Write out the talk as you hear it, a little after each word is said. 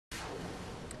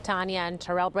Tanya and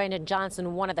Terrell, Brandon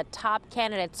Johnson, one of the top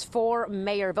candidates for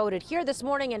mayor, voted here this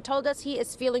morning and told us he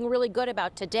is feeling really good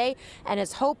about today and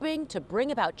is hoping to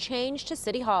bring about change to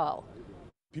City Hall.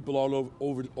 People all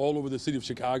over the city of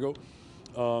Chicago,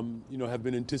 have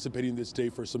been anticipating this day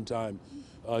for some time,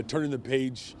 turning the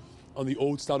page on the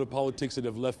old style of politics that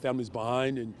have left families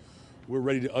behind, and we're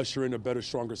ready to usher in a better,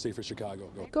 stronger, safer Chicago.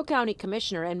 Cook County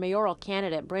Commissioner and mayoral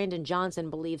candidate Brandon Johnson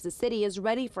believes the city is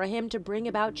ready for him to bring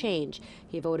about change.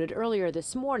 He voted earlier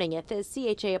this morning at the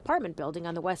CHA apartment building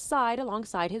on the west side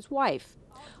alongside his wife.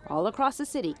 All across the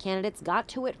city, candidates got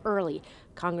to it early.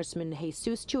 Congressman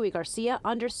Jesus Chuy Garcia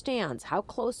understands how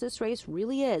close this race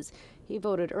really is. He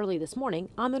voted early this morning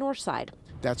on the north side.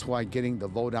 That's why getting the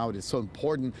vote out is so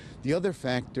important. The other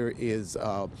factor is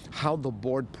how the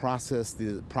board processes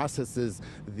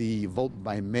the vote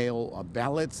by mail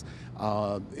ballots.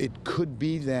 It could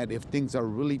be that if things are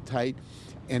really tight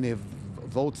and if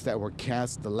votes that were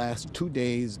cast the last 2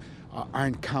 days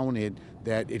aren't counted,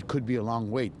 that it could be a long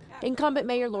wait. Incumbent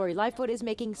Mayor Lori Lightfoot is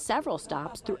making several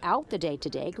stops throughout the day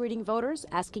today, greeting voters,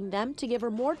 asking them to give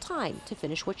her more time to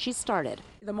finish what she started.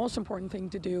 The most important thing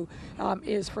to do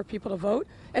is for people to vote.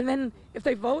 And then if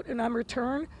they vote and I'm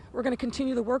returned, we're going to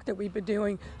continue the work that we've been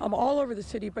doing all over the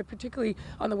city, but particularly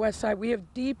on the west side. We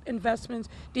have deep investments,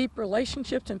 deep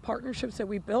relationships and partnerships that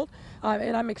we built,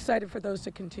 and I'm excited for those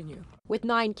to continue. With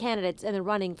 9 candidates in the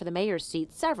running for the mayor's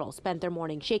seat, several spent their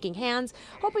morning shaking hands,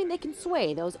 hoping they can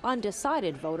sway those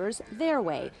undecided voters their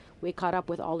way. We caught up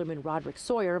with Alderman Roderick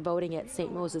Sawyer, voting at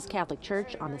St. Moses Catholic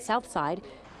Church on the south side.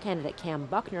 Candidate Cam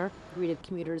Buckner greeted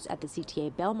commuters at the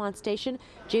CTA Belmont station.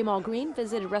 Jamal Green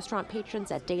visited restaurant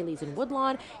patrons at Daly's in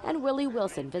Woodlawn, and Willie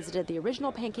Wilson visited the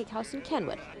original Pancake House in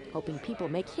Kenwood, hoping people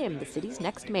make him the city's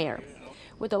next mayor.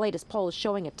 With the latest polls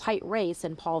showing a tight race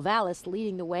and Paul Vallis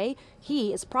leading the way,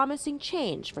 he is promising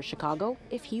change for Chicago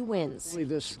if he wins.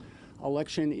 This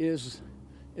election is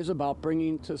about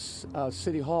bringing to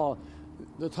City Hall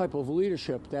the type of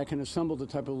leadership that can assemble the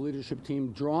type of leadership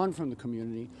team drawn from the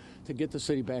community to get the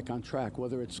city back on track,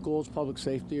 whether it's schools, public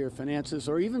safety, or finances,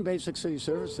 or even basic city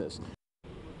services.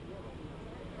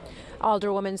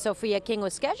 Alderwoman Sophia King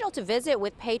was scheduled to visit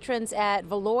with patrons at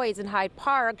Valois in Hyde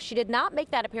Park. She did not make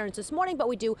that appearance this morning, but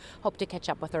we do hope to catch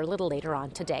up with her a little later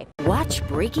on today. Watch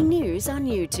breaking news on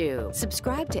YouTube.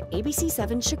 Subscribe to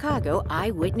ABC7 Chicago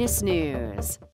Eyewitness News.